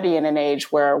already in an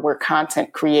age where we're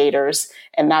content creators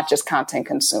and not just content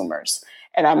consumers.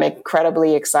 And I'm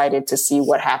incredibly excited to see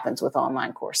what happens with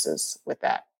online courses with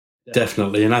that.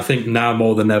 Definitely. And I think now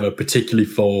more than ever, particularly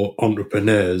for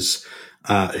entrepreneurs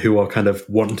who are kind of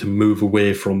wanting to move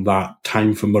away from that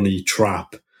time for money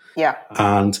trap. Yeah.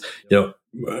 And,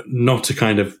 not to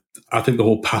kind of, I think the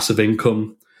whole passive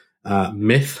income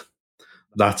myth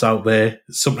that's out there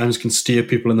sometimes can steer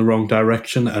people in the wrong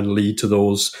direction and lead to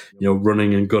those,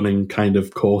 running and gunning kind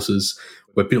of courses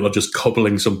where people are just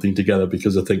cobbling something together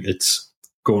because I think it's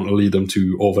going to lead them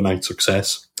to overnight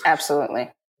success. Absolutely.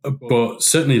 But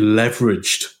certainly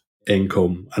leveraged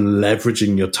income and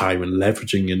leveraging your time and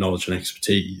leveraging your knowledge and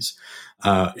expertise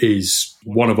is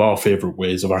one of our favorite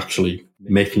ways of actually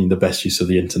making the best use of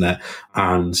the internet.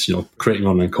 And, creating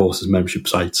online courses, membership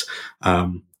sites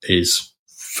is,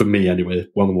 for me anyway,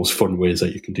 one of the most fun ways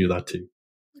that you can do that too.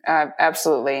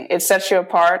 Absolutely. It sets you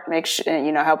apart,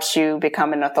 helps you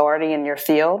become an authority in your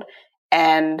field.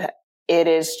 And it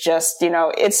is just,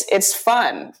 it's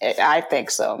fun. I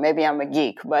think so. Maybe I'm a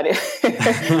geek, but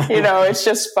it's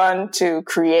just fun to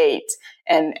create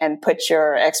and put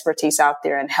your expertise out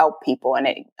there and help people. And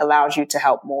it allows you to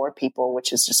help more people,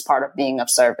 which is just part of being of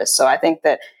service. So I think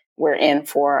that we're in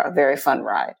for a very fun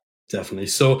ride. Definitely.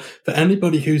 So for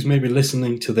anybody who's maybe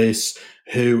listening to this,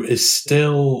 who is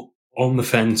still on the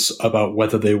fence about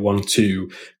whether they want to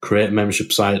create a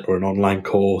membership site or an online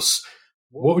course,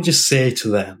 what would you say to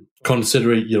them?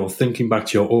 Considering, thinking back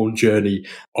to your own journey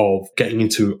of getting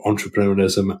into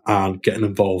entrepreneurialism and getting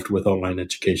involved with online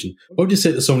education, what would you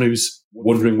say to someone who's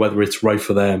wondering whether it's right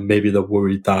for them? Maybe they're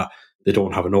worried that they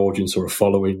don't have an audience or a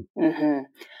following. Mm-hmm.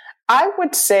 I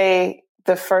would say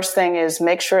the first thing is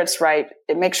make sure it's right.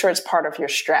 Make sure it's part of your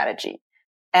strategy.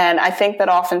 And I think that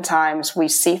oftentimes we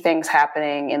see things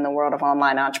happening in the world of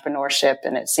online entrepreneurship,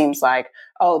 and it seems like,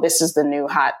 oh, this is the new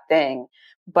hot thing.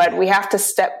 But we have to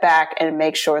step back and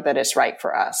make sure that it's right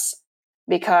for us.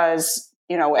 Because,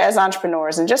 as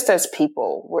entrepreneurs and just as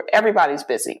people, everybody's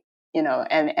busy,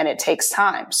 and it takes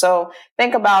time. So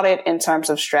think about it in terms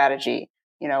of strategy.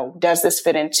 Does this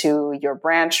fit into your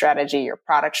brand strategy, your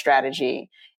product strategy?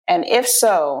 And if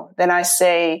so, then I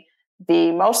say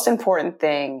the most important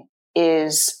thing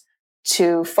is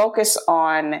to focus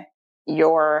on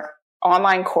your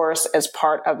online course as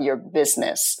part of your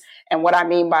business. And what I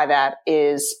mean by that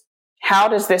is, how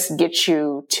does this get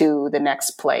you to the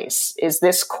next place? Is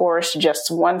this course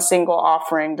just one single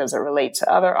offering? Does it relate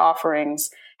to other offerings?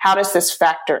 How does this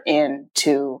factor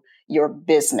into your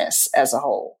business as a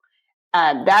whole?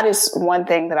 That is one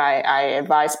thing that I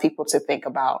advise people to think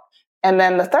about. And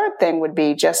then the third thing would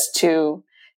be just to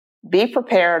be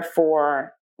prepared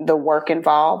for the work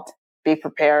involved, be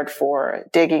prepared for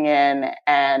digging in,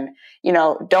 and,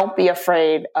 don't be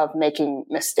afraid of making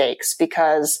mistakes,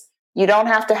 because you don't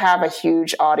have to have a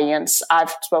huge audience.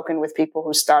 I've spoken with people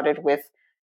who started with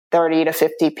 30 to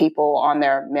 50 people on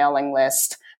their mailing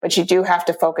list, but you do have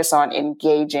to focus on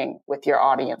engaging with your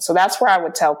audience. So that's where I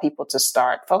would tell people to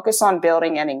start. Focus on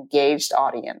building an engaged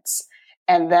audience,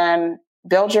 and then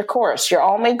build your course. You're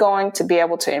only going to be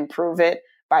able to improve it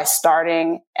by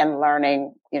starting and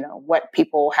learning, what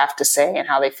people have to say and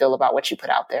how they feel about what you put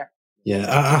out there. Yeah,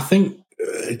 I think,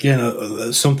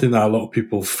 again, something that a lot of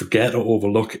people forget or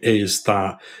overlook is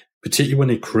that, particularly when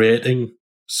you're creating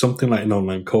something like an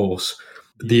online course,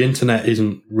 the internet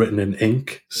isn't written in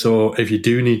ink. So if you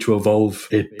do need to evolve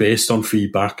it based on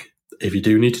feedback, if you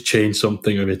do need to change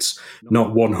something, if it's not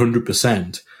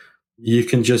 100%, you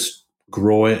can just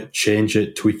grow it, change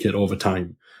it, tweak it over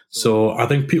time. So I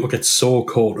think people get so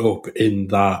caught up in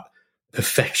that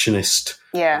perfectionist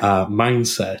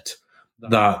mindset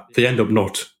that they end up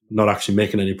not actually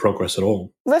making any progress at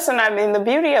all. Listen, I mean, the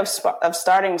beauty of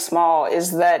starting small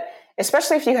is that,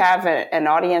 especially if you have an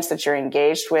audience that you're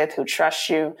engaged with who trusts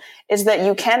you, is that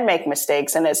you can make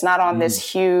mistakes, and it's not on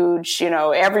this huge,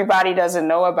 everybody doesn't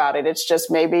know about it. It's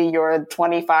just maybe your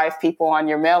 25 people on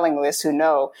your mailing list who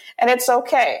know, and it's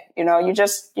okay. You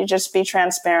just be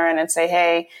transparent and say,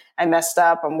 hey, I messed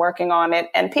up, I'm working on it,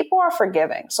 and people are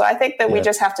forgiving. So I think that we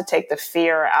just have to take the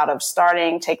fear out of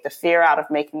starting, take the fear out of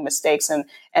making mistakes,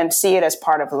 and see it as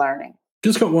part of learning.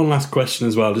 Just got one last question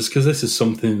as well, just because this is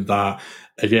something that,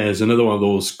 again, is another one of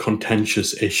those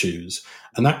contentious issues.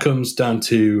 And that comes down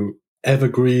to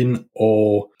evergreen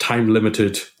or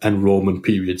time-limited enrollment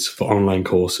periods for online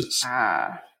courses.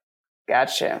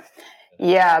 Gotcha.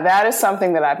 Yeah, that is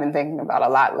something that I've been thinking about a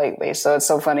lot lately. So it's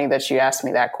so funny that you asked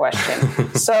me that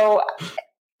question. So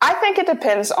I think it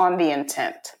depends on the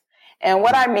intent. And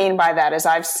what I mean by that is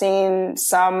I've seen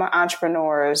some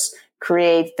entrepreneurs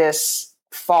create this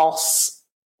false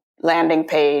landing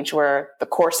page where the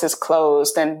course is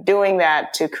closed, and doing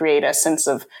that to create a sense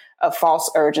of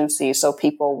false urgency so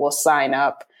people will sign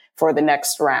up for the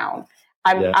next round.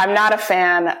 I'm not a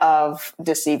fan of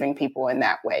deceiving people in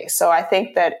that way. So I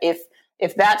think that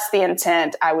if that's the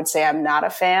intent, I would say I'm not a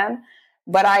fan.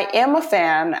 But I am a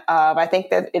fan of, I think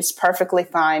that it's perfectly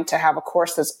fine to have a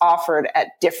course that's offered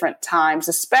at different times,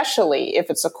 especially if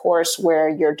it's a course where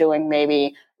you're doing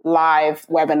maybe live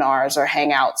webinars or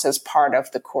hangouts as part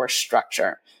of the course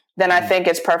structure. Then I think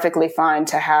it's perfectly fine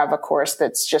to have a course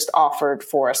that's just offered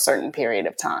for a certain period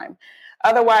of time.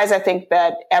 Otherwise, I think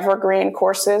that evergreen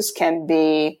courses can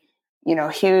be,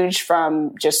 huge,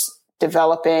 from just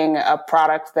developing a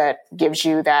product that gives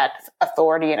you that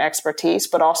authority and expertise,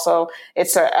 but also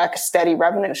it's a steady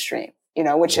revenue stream,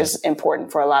 which is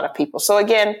important for a lot of people. So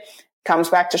again, comes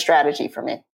back to strategy for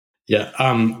me. Yeah,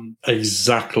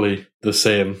 exactly the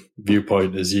same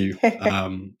viewpoint as you.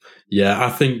 Yeah, I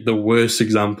think the worst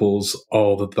examples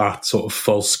of that sort of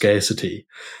false scarcity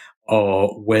are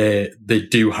where they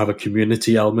do have a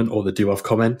community element or they do have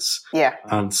comments. Yeah.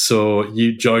 And so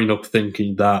you join up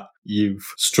thinking that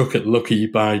you've struck it lucky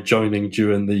by joining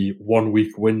during the 1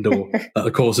 week window that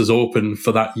the course is open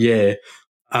for that year.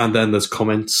 And then there's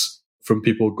comments from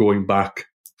people going back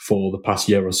for the past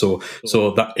year or so.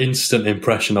 So that instant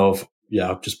impression of, yeah,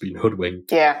 I've just been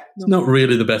hoodwinked. Yeah. It's not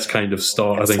really the best kind of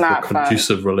start, It's I think, for a not fun.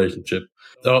 conducive relationship.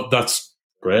 Oh, that's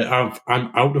great. I'm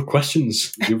out of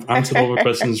questions. You've answered all the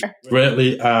questions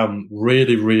greatly.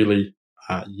 Really, really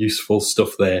useful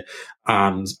stuff there.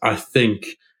 And I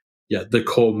think, yeah, the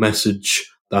core message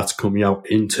that's coming out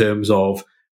in terms of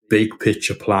big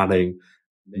picture planning,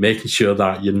 making sure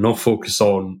that you're not focused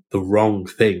on the wrong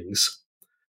things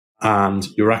and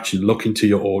you're actually looking to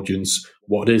your audience,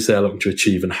 what it is they're looking to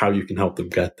achieve and how you can help them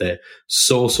get there.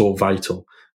 So, so vital.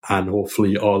 And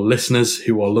hopefully our listeners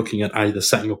who are looking at either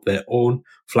setting up their own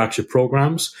flagship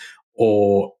programs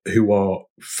or who are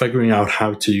figuring out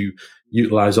how to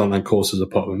utilize online courses as a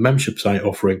part of a membership site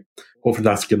offering, hopefully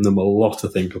that's given them a lot to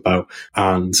think about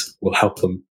and will help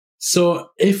them. So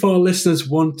if our listeners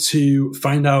want to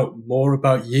find out more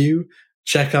about you,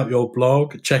 check out your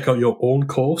blog, check out your own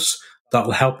course,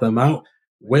 that'll help them out.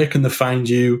 Where can they find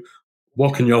you?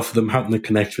 What can you offer them? How can they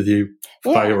connect with you?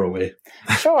 Fire away.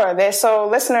 Sure. So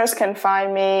listeners can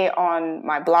find me on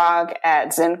my blog at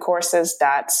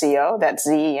zencourses.co. That's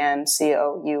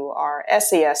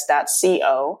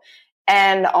ZENCOURSES.co.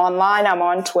 And online, I'm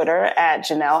on Twitter at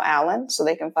Janelle Allen, so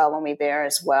they can follow me there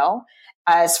as well.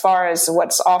 As far as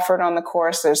what's offered on the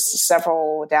course, there's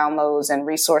several downloads and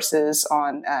resources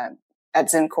on at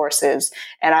Zen Courses.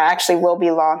 And I actually will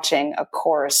be launching a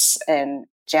course in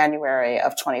January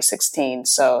of 2016.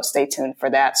 So stay tuned for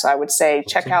that. So I would say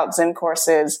check out Zen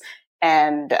Courses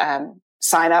and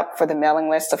sign up for the mailing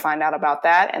list to find out about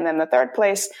that. And then the third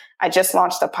place, I just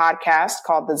launched a podcast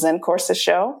called The Zen Courses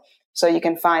Show. So you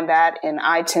can find that in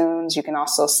iTunes. You can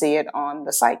also see it on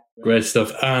the site. Great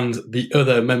stuff. And the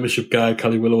other membership guy,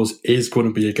 Callie Willows, is going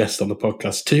to be a guest on the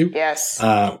podcast too. Yes.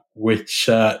 Which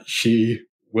she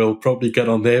will probably get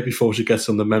on there before she gets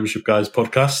on the Membership Guys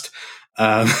podcast.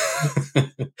 I'm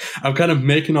kind of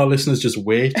making our listeners just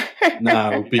wait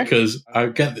now because I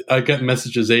get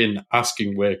messages in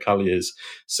asking where Callie is.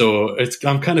 So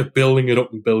I'm kind of building it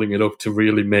up to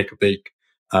really make a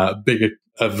big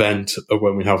event of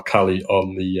when we have Callie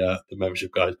on the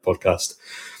Membership Guys podcast.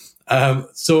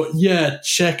 So yeah,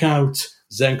 check out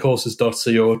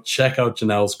zencourses.co, check out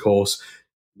Janelle's course,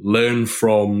 learn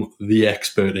from the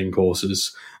expert in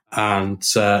courses, and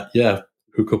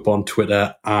hook up on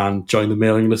Twitter and join the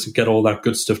mailing list and get all that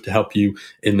good stuff to help you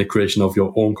in the creation of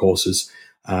your own courses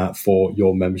for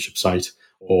your membership site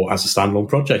or as a standalone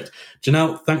project.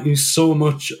 Janelle, thank you so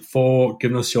much for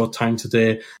giving us your time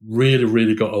today. Really,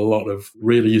 really got a lot of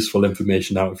really useful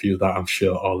information out of you that I'm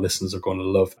sure our listeners are going to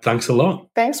love. Thanks a lot.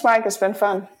 Thanks, Mike. It's been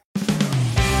fun.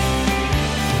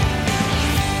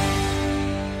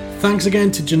 Thanks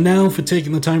again to Janelle for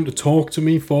taking the time to talk to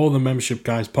me for the Membership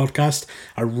Guys podcast.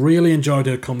 I really enjoyed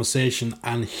her conversation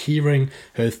and hearing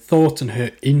her thoughts and her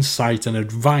insight and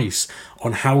advice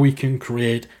on how we can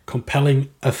create compelling,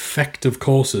 effective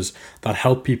courses that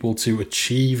help people to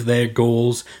achieve their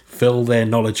goals, fill their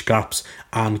knowledge gaps,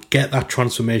 and get that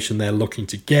transformation they're looking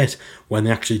to get when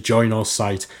they actually join our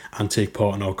site and take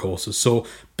part in our courses. So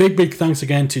big thanks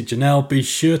again to Janelle. Be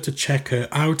sure to check her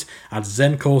out at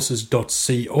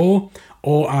zencourses.co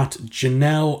or at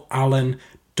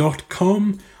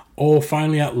janelleallen.com or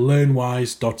finally at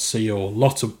learnwise.co.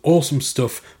 Lots of awesome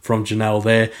stuff from Janelle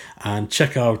there, and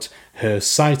check out her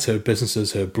site, her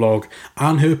businesses, her blog,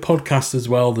 and her podcast as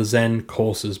well, the Zen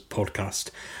Courses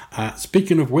podcast.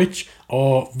 Speaking of which,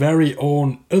 our very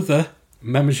own other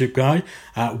membership guy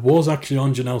was actually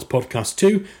on Janelle's podcast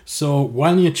too. So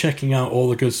while you're checking out all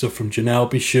the good stuff from Janelle,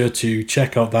 be sure to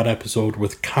check out that episode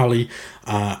with Callie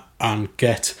and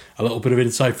get a little bit of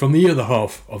insight from the other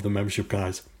half of the membership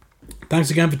guys. Thanks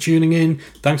again for tuning in.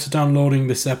 Thanks for downloading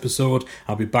this episode.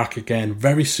 I'll be back again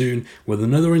very soon with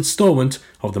another installment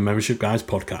of the Membership Guys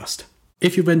podcast.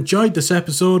 If you've enjoyed this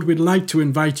episode, we'd like to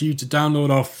invite you to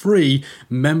download our free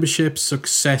Membership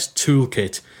Success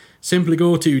Toolkit. Simply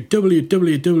go to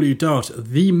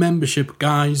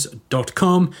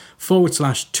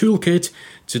www.themembershipguys.com/toolkit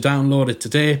to download it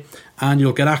today, and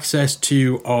you'll get access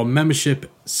to our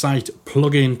membership site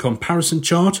plugin comparison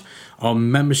chart, our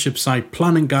membership site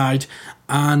planning guide,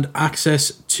 and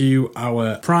access to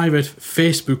our private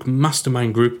Facebook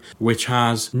mastermind group, which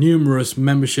has numerous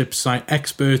membership site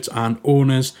experts and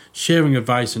owners sharing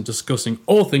advice and discussing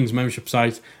all things membership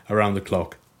sites around the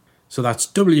clock. So that's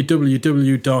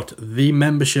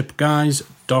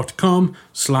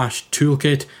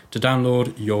www.themembershipguys.com/toolkit to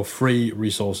download your free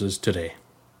resources today.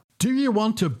 Do you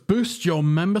want to boost your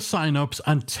member signups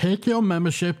and take your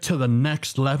membership to the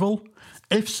next level?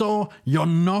 If so, you're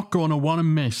not going to want to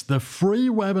miss the free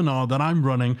webinar that I'm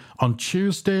running on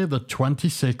Tuesday, the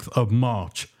 26th of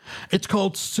March. It's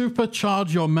called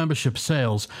Supercharge Your Membership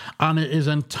Sales, and it is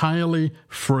entirely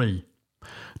free.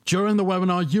 During the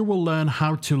webinar, you will learn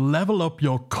how to level up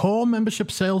your core membership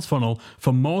sales funnel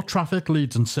for more traffic,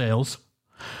 leads, and sales.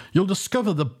 You'll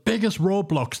discover the biggest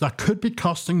roadblocks that could be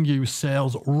costing you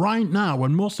sales right now,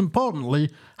 and most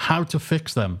importantly, how to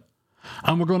fix them.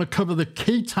 And we're going to cover the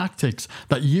key tactics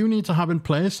that you need to have in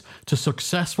place to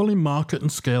successfully market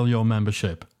and scale your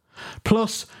membership.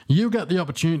 Plus, you get the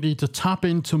opportunity to tap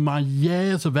into my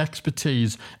years of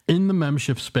expertise in the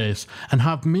membership space and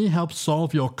have me help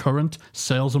solve your current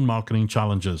sales and marketing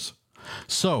challenges.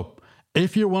 So,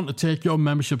 if you want to take your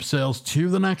membership sales to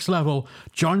the next level,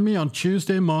 join me on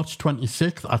Tuesday, March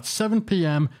 26th at 7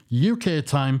 p.m. UK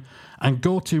time and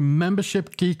go to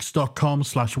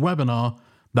membershipgeeks.com/webinar.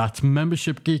 That's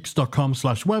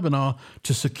membershipgeeks.com/webinar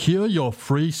to secure your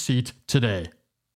free seat today.